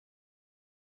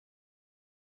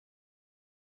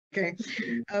Okay.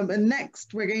 And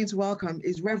next we're going to welcome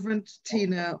is Reverend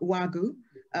Tina Wagu.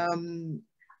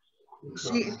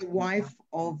 She is the wife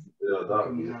of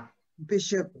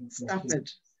Bishop Stafford,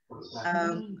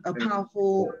 a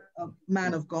powerful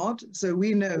man of God. So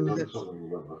we know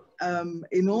that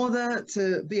in order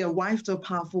to be a wife to a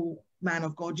powerful man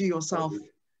of God, you yourself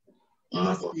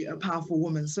must be a powerful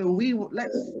woman. So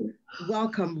let's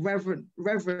welcome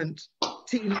Reverend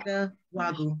Tina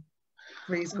Wagu.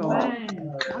 Praise God.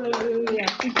 Hallelujah.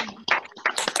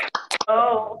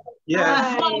 Oh,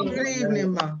 yes. Good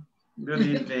evening, ma. Good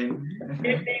evening. Good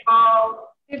evening,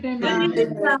 all. Good evening.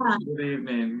 Good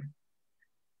evening.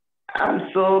 I'm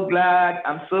so glad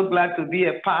to be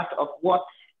a part of what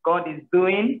God is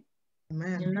doing.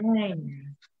 Amen.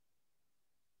 Amen.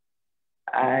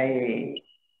 I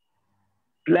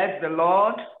bless the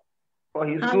Lord for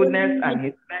his goodness and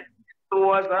his mercy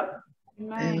towards us.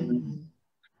 Amen.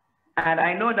 And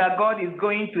I know that God is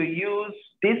going to use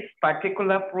this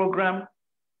particular program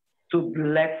to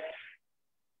bless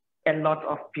a lot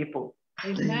of people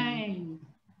Amen.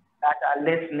 that are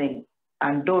listening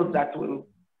and those that will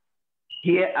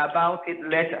hear about it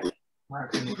later.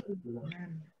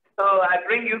 So I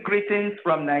bring you greetings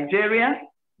from Nigeria.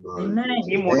 Amen.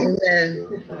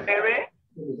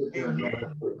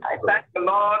 I thank the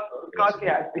Lord because he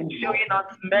has been showing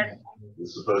us mercy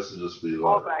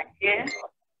over here.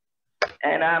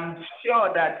 And I'm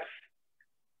sure that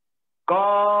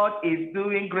God is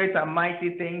doing great and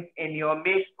mighty things in your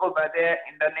midst over there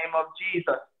in the name of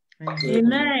Jesus.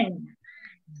 Amen.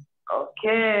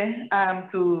 Okay,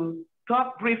 to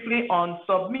talk briefly on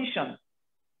submission.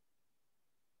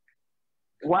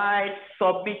 Wives,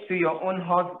 submit to your own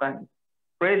husband.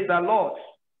 Praise the Lord.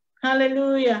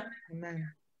 Hallelujah.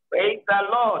 Amen. Praise the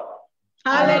Lord.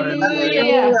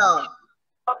 Hallelujah.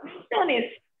 Submission is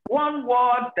one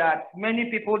word that many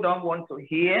people don't want to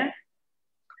hear.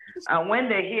 And when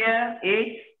they hear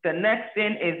it, the next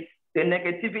thing is the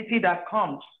negativity that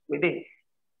comes with it.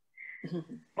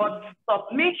 But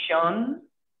submission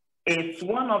is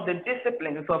one of the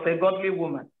disciplines of a godly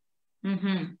woman.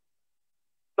 Mm-hmm.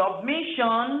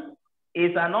 Submission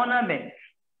is an ornament.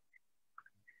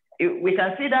 We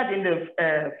can see that in the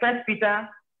 1 Peter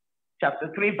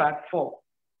chapter 3, verse 4.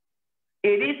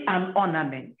 It is an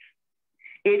ornament.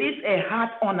 It is a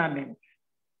heart ornament.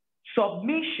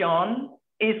 Submission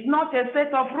is not a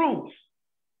set of rules.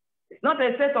 It's not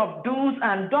a set of do's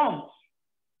and don'ts.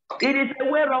 It is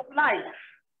a way of life.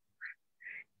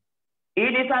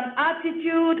 It is an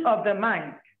attitude of the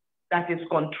mind that is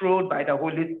controlled by the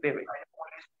Holy Spirit.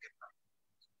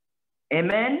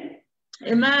 Amen?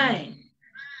 Amen.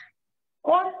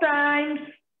 Most times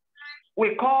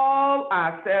we call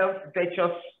ourselves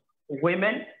virtuous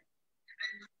women,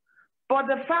 but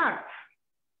the fact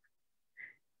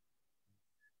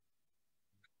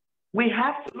we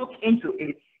have to look into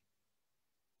it.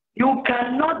 You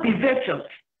cannot be virtuous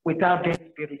without being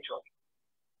spiritual.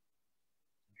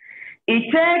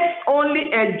 It takes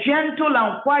only a gentle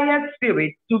and quiet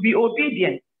spirit to be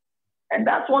obedient. And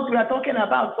that's what we are talking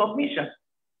about, submission.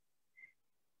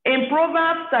 In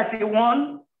Proverbs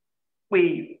 31,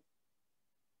 we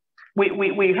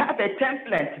have a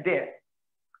template there.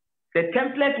 The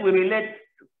template we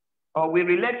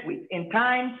relate with in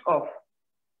times of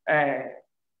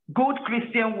good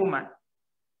Christian woman,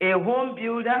 a home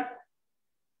builder,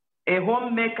 a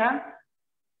homemaker.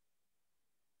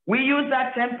 We use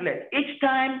that template each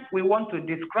time we want to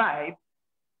describe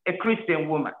a Christian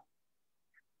woman.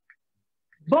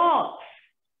 But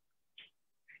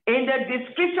in the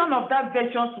description of that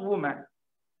virtuous woman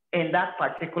in that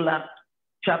particular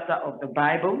chapter of the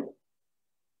Bible,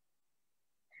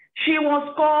 she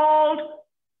was called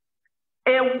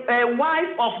a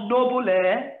wife of noble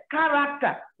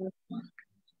character.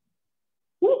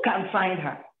 Who can find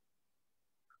her?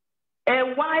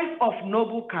 A wife of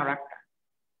noble character.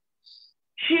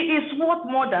 She is worth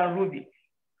more than ruby.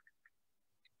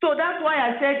 So that's why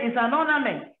I said it's an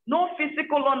ornament. No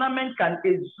physical ornament can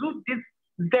exude this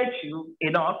virtue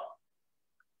in us.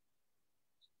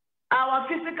 Our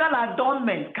physical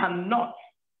adornment cannot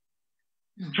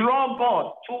draw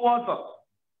God towards us.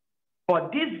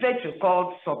 But this virtue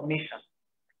called submission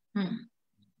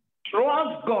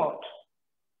draws God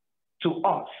to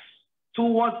us,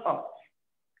 towards us.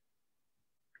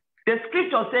 The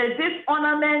scripture says this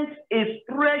ornament is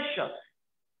precious,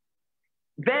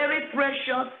 very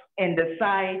precious in the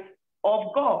sight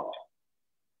of God.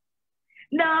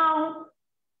 Now,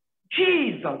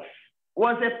 Jesus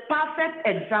was a perfect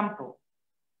example,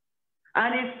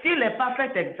 and is still a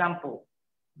perfect example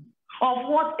of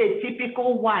what a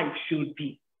typical wife should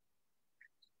be.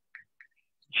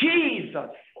 Jesus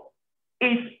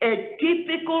is a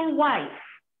typical wife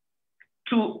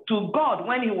to God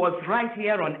when he was right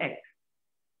here on earth.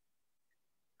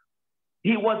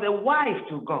 He was a wife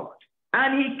to God.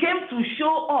 And he came to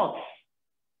show us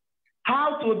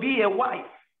how to be a wife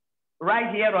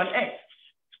right here on earth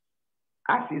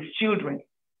as his children.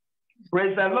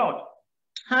 Praise the Lord.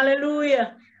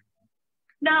 Hallelujah.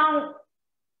 Now,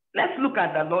 let's look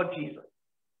at the Lord Jesus.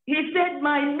 He said,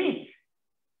 my meat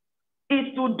is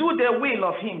to do the will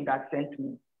of him that sent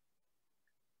me.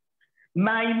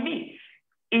 My meat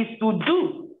is to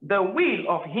do the will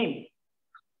of him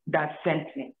that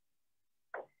sent me.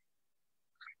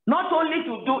 Not only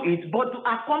to do it, but to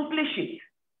accomplish it.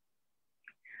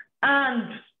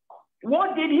 And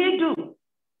what did he do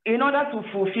in order to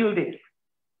fulfill this?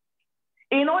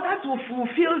 In order to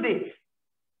fulfill this,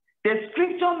 the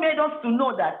scripture made us to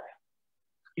know that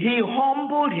he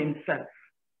humbled himself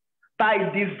by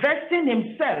divesting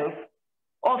himself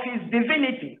of his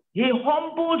divinity. He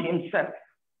humbled himself.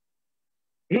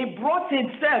 He brought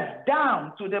himself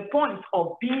down to the point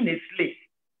of being a slave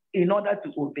in order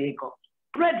to obey God.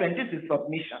 Brethren, this is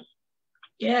submission.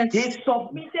 Yes. He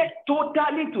submitted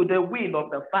totally to the will of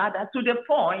the Father to the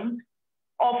point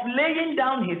of laying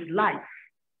down his life.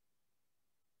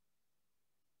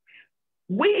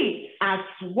 We as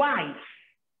wives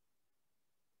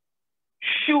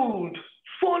should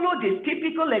follow the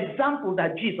typical example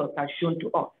that Jesus has shown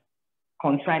to us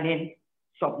concerning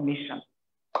submission.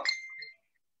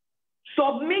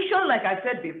 Submission, like I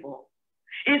said before,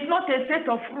 is not a set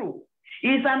of rules.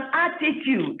 It's an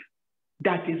attitude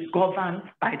that is governed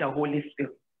by the Holy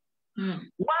Spirit.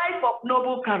 Wife of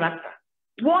noble character.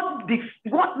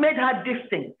 What made her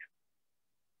distinct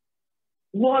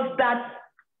was that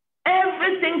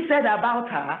everything said about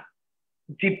her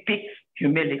depicts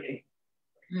humility.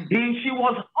 She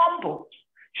was humble.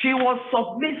 She was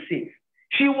submissive.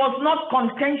 She was not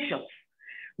contentious.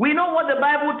 We know what the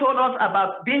Bible told us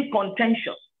about being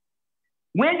contentious.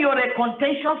 When you're a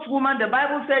contentious woman, the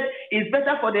Bible said it's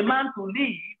better for the man to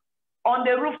live on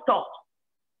the rooftop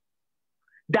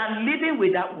than living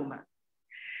with that woman.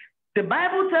 The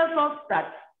Bible tells us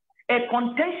that a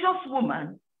contentious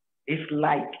woman is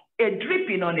like a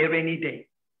dripping on a rainy day.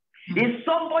 It's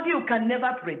somebody who can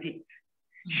never predict.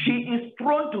 She is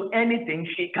prone to anything.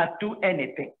 She can do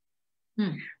anything.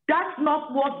 That's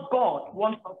not what God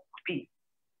wants us to be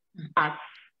as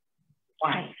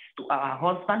wives to our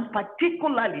husband,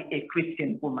 particularly a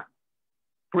Christian woman.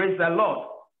 Praise the Lord.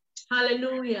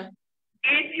 Hallelujah.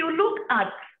 If you look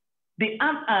at the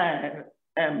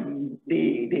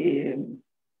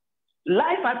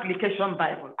Life Application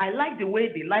Bible, I like the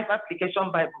way the Life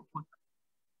Application Bible puts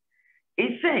it.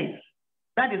 It says,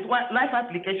 that is what Life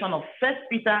Application of 1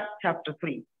 Peter chapter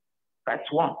 3, verse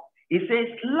 1. It says,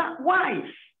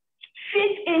 wives,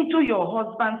 fit into your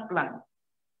husband's plan.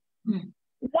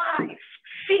 Wives,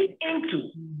 fit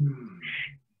into.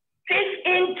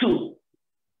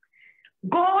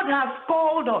 God has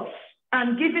called us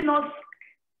and given us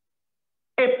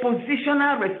a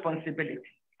positional responsibility.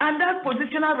 And that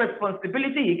positional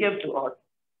responsibility he gave to us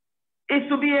is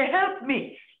to be a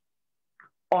helpmeet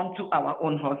unto our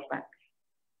own husbands.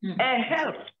 A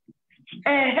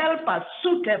helper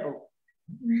suitable,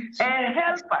 a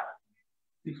helper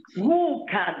who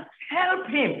can help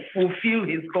him fulfill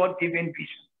his God-given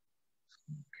vision.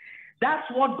 That's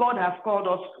what God has called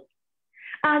us to.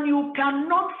 And you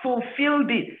cannot fulfill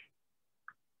this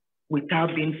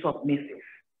without being submissive.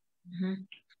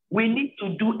 We need to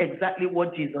do exactly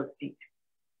what Jesus did.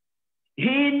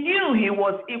 He knew he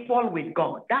was equal with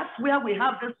God. That's where we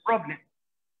have this problem.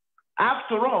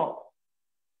 After all,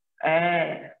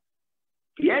 yes,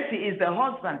 he is the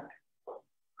husband.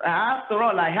 After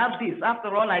all, I have this.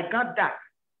 After all, I got that.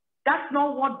 That's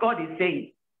not what God is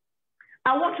saying.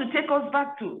 I want to take us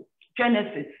back to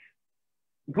Genesis,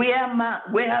 where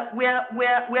we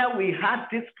had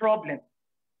this problem.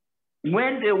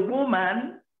 When the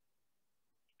woman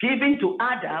given to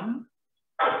Adam,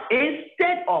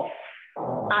 instead of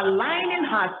aligning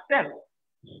herself,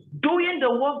 doing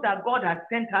the work that God has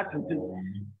sent her to do,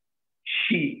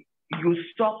 she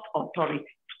usurped authority.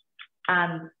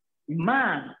 And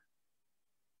man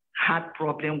had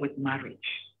problem with marriage.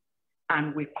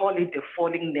 And we call it the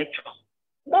fallen nature.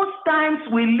 Most times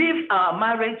we live our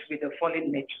marriage with the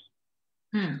fallen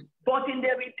nature. But in the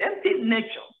redemptive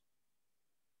nature,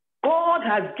 God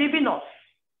has given us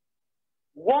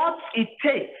what it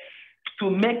takes to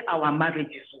make our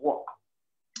marriages work.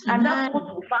 And that's what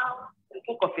we found in the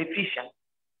book of Ephesians.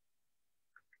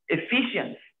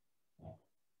 Ephesians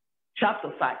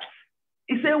chapter 5.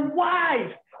 It says,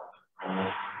 wives,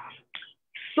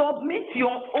 submit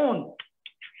your own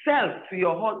self to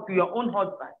your own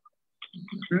husband.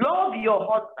 Love your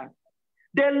husband.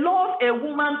 The love a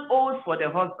woman owes for the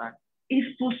husband is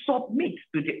to submit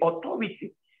to the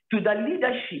authority, to the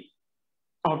leadership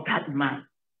of that man.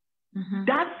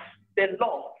 That's the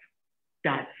love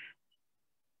that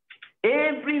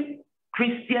every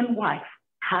Christian wife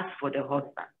has for the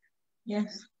husband.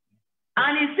 Yes.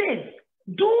 And he says,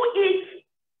 do it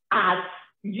as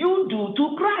you do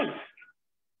to Christ.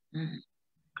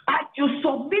 As you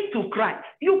submit to Christ.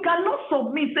 You cannot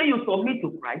say you submit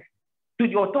to Christ, to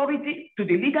the authority, to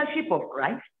the leadership of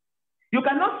Christ. You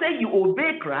cannot say you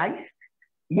obey Christ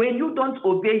when you don't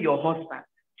obey your husband.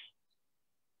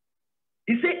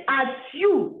 He said, as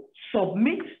you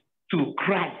submit to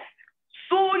Christ,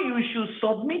 so you should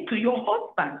submit to your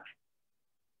husband.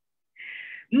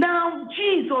 Now,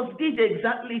 Jesus did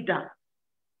exactly that.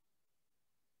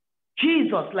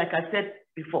 Jesus, like I said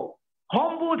before,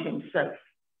 humbled himself,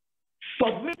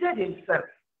 submitted himself.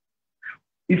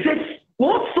 He says,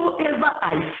 whatsoever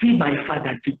I see my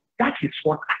Father do, that is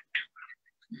what I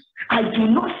do. I do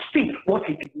not speak what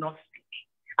he did not speak.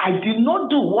 I do not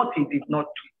do what he did not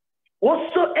do.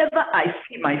 Whatsoever I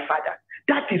see my Father,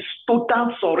 that is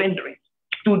total surrendering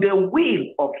to the will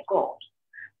of God.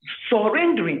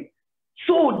 Surrendering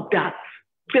so that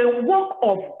the work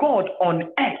of God on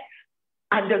earth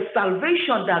and the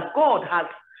salvation that God has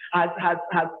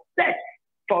set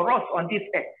for us on this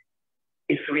earth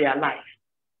is realized.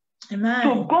 Amen.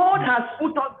 So God has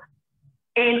put us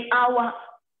in our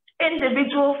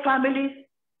individual families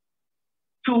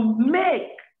to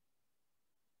make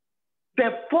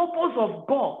the purpose of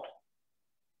God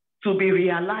to be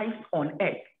realized on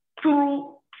earth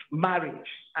through marriage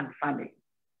and family.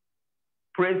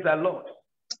 Praise the Lord.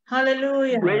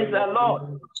 Hallelujah. Praise the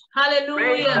Lord. Hallelujah.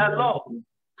 Praise the Lord.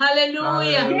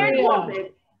 Hallelujah.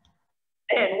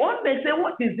 And one may say,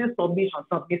 what is this submission?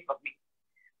 Submit.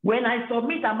 When I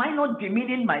submit, am I not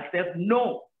demeaning myself?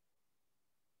 No.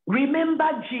 Remember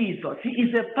Jesus. He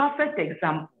is a perfect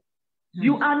example.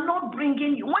 You are not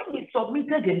bringing, when he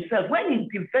submitted himself, when he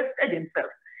divested himself,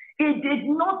 he did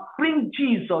not bring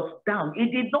Jesus down.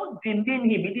 He did not demean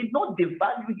him. He did not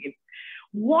devalue him.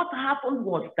 What happened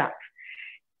was that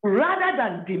rather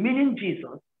than demeaning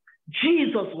Jesus,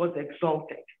 Jesus was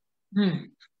exalted.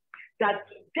 That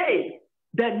today,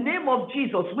 the name of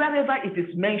Jesus, wherever it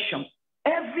is mentioned,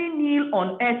 every knee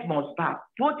on earth must bow,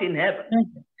 both in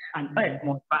heaven and earth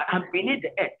must bow, and beneath the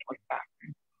earth must bow.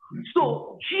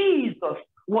 So Jesus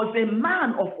was a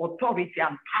man of authority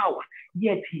and power,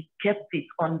 yet he kept it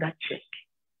under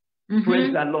check.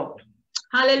 Praise the Lord.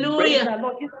 Hallelujah. Praise the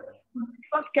Lord.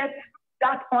 Jesus kept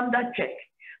that under check.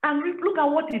 And look at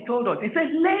what he told us. He says,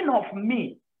 learn of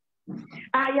me.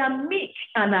 I am meek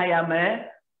and I am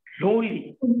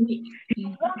lowly. He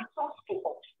wants us to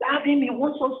observe him. He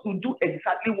wants us to do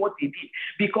exactly what he did,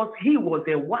 because he was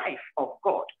a wife of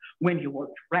God when he was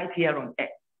right here on earth.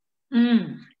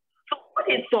 So what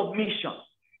is submission?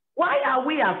 Why are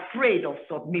we afraid of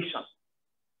submission?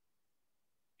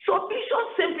 Submission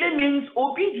simply means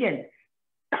obedience.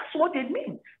 That's what it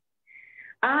means.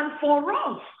 And for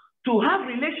us to have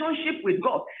relationship with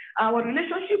God, our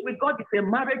relationship with God is a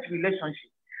marriage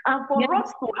relationship. And for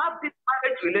us to have this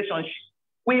marriage relationship,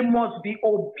 we must be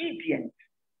obedient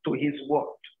to his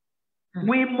word.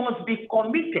 We must be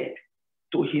committed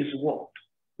to his word.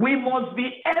 We must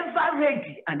be ever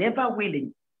ready and ever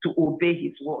willing to obey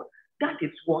his word. That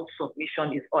is what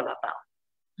submission is all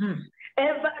about.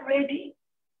 Ever ready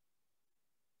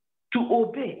to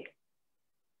obey.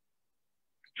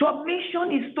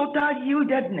 Submission is total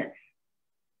yieldedness.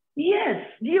 Yes,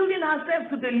 yielding ourselves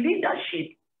to the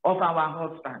leadership of our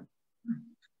husband.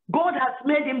 God has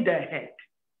made him the head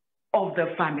of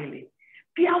the family.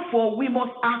 Therefore, we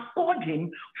must accord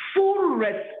him full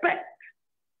respect.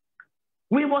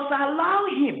 We must allow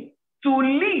him to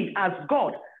lead as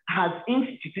God has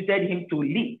instituted him to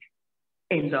lead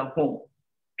in the home.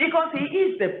 Because he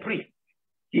is the priest,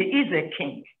 he is a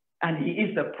king, and he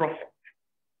is the prophet.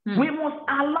 We must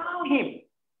allow him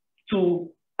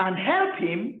to, and help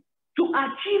him to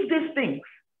achieve these things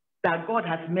that God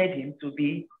has made him to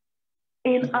be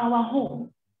in our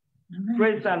home.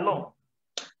 Praise the Lord.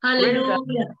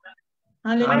 Hallelujah.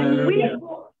 When we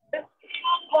go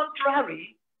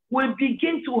contrary, we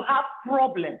begin to have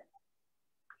problems.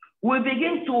 We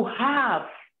begin to have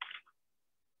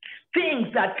things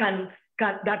that can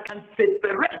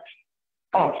separate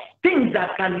us, things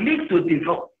that can lead to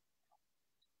divorce.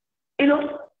 You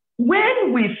know,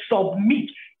 when we submit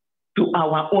to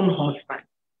our own husband,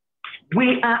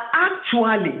 we are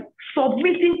actually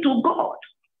submitting to God.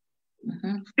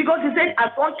 Because he said,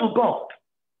 as unto God,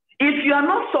 If you are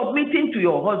not submitting to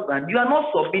your husband, you are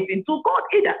not submitting to God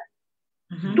either.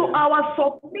 So our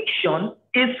submission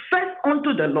is first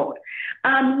unto the Lord.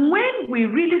 And when we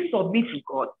really submit to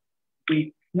God,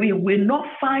 we will not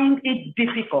find it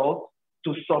difficult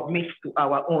to submit to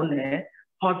our own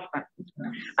husband.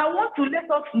 I want to let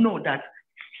us know that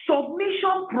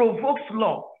submission provokes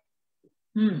love.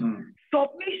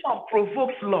 Submission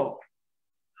provokes love.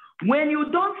 When you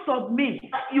don't submit,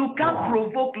 you can't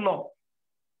provoke love.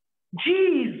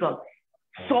 Jesus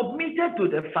submitted to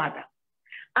the Father,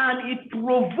 and it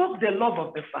provoked the love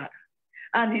of the Father.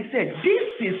 And he said,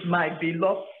 "This is my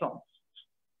beloved Son,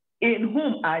 in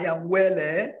whom I am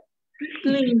well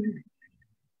pleased."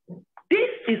 This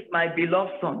is my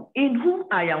beloved Son, in whom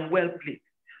I am well pleased.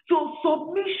 So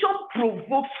submission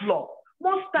provokes love.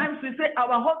 Most times we say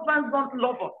our husbands don't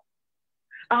love us.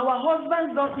 Our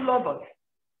husbands don't love us.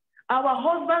 Our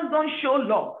husbands don't show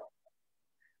love.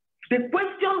 The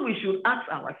question we should ask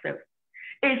ourselves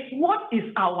is, what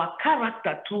is our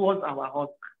character towards our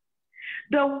husband?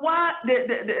 The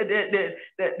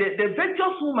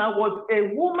virtuous woman was a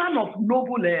woman of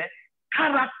noble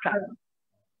character.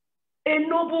 A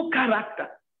noble character.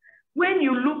 When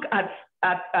you look at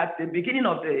the beginning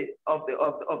of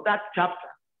that chapter,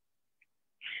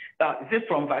 is it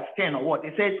from verse 10 or what?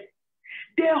 It says,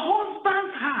 the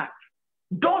husband's heart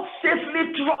does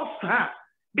safely trust her,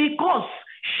 because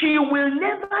she will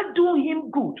never do him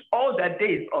good all the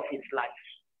days of his life.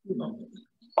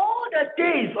 All the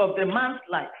days of the man's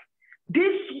life,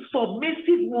 this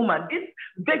submissive woman, this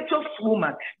virtuous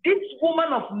woman, this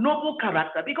woman of noble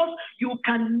character, because you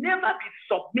can never be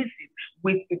submissive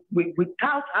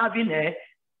without having a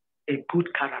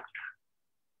good character.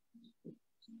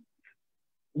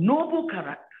 Noble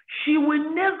character. She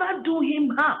will never do him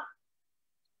harm.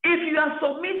 If you are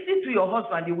submissive to your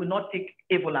husband, you will not take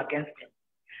evil against him.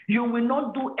 You will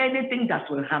not do anything that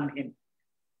will harm him.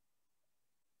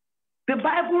 The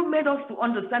Bible made us to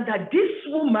understand that this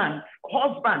woman's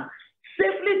husband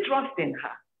safely trusts in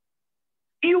her.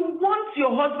 You want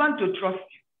your husband to trust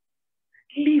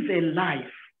you. Live a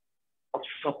life of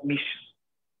submission.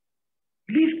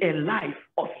 Live a life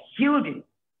of yielding,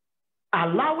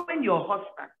 allowing your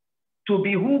husband to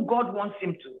be who God wants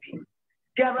him to be.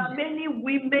 There are many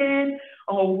women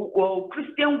or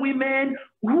Christian women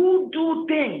who do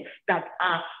things that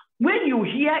are, when you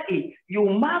hear it, you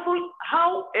marvel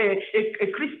how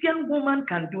a Christian woman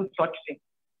can do such things.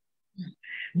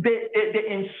 They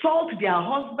insult their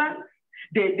husband,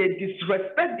 they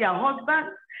disrespect their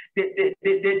husband, they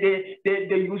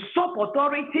usurp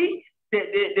authority, they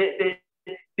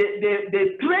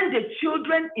train the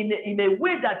children in a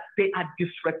way that they are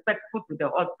disrespectful to the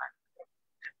husband.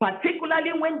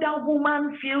 Particularly when that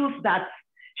woman feels that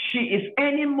she is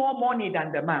earning more money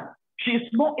than the man. She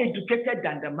is more educated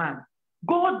than the man.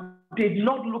 God did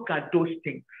not look at those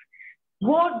things.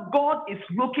 What God is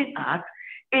looking at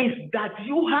is that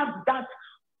you have that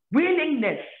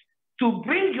willingness to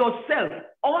bring yourself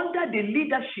under the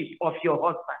leadership of your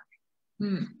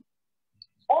husband.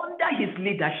 Under his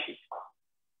leadership.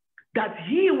 That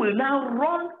he will now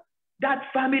run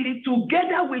that family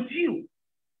together with you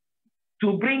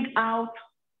to bring out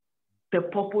the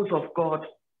purpose of God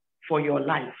for your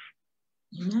life.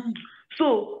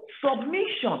 So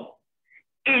submission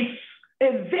is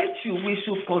a virtue we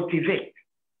should cultivate.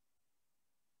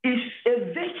 It's a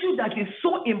virtue that is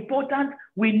so important,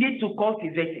 we need to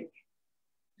cultivate it.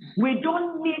 We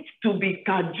don't need to be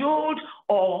cajoled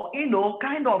or,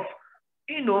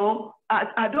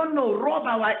 I don't know, rob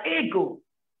our ego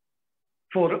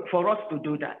for us to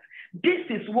do that. This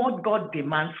is what God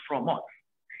demands from us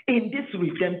in this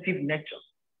redemptive nature.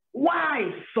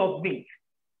 Why submit?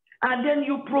 And then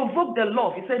you provoke the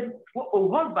love. He said, oh,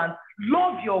 husband,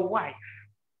 love your wife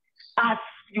as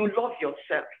you love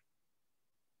yourself,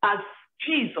 as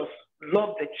Jesus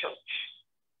loved the church.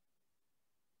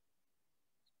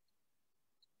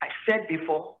 I said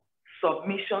before,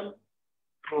 submission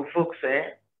provokes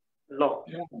love.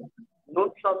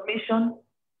 No submission,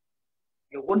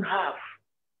 you won't have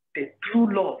the true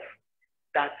love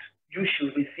that you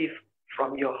should receive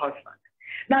from your husband.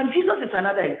 Now, Jesus is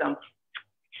another example.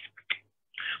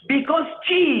 Because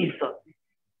Jesus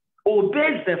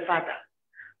obeys the Father,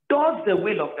 does the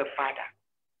will of the Father.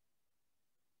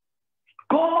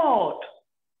 God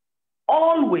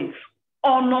always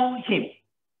honors him.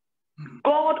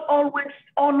 God always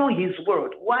honored his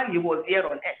word while he was here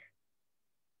on earth.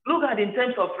 Look at in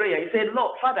terms of prayer. He said,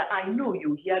 Lord, Father, I know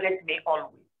you heareth me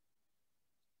always.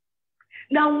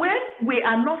 Now, when we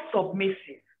are not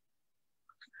submissive,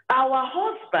 our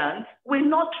husbands will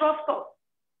not trust us.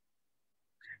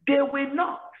 They will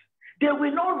not. they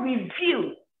will not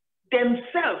reveal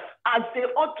themselves as they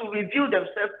ought to reveal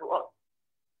themselves to us.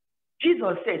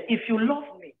 Jesus said, if you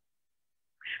love me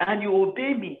and you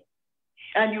obey me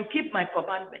and you keep my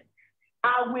commandments,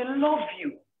 I will love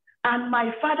you and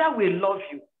my Father will love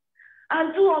you.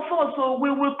 And two of us, so we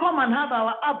will come and have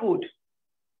our abode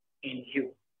in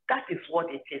you. That is what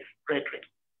it is, brethren.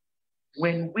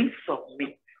 When we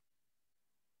submit,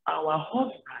 our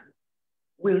husband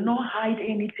will not hide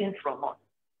anything from us.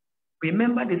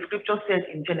 Remember the scripture says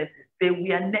in Genesis, they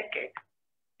were naked.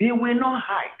 They will not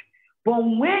hide. But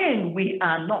when we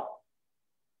are not,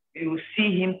 you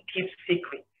see him keep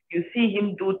secret. You see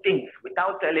him do things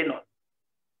without telling us.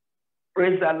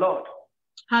 Praise the Lord.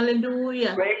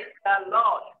 Hallelujah. Praise the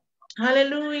Lord.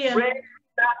 Hallelujah. Praise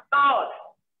the Lord.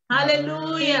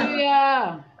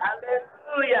 Hallelujah.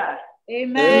 Hallelujah.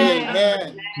 Amen.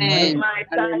 Amen. My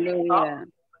time is up.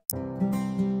 Hallelujah.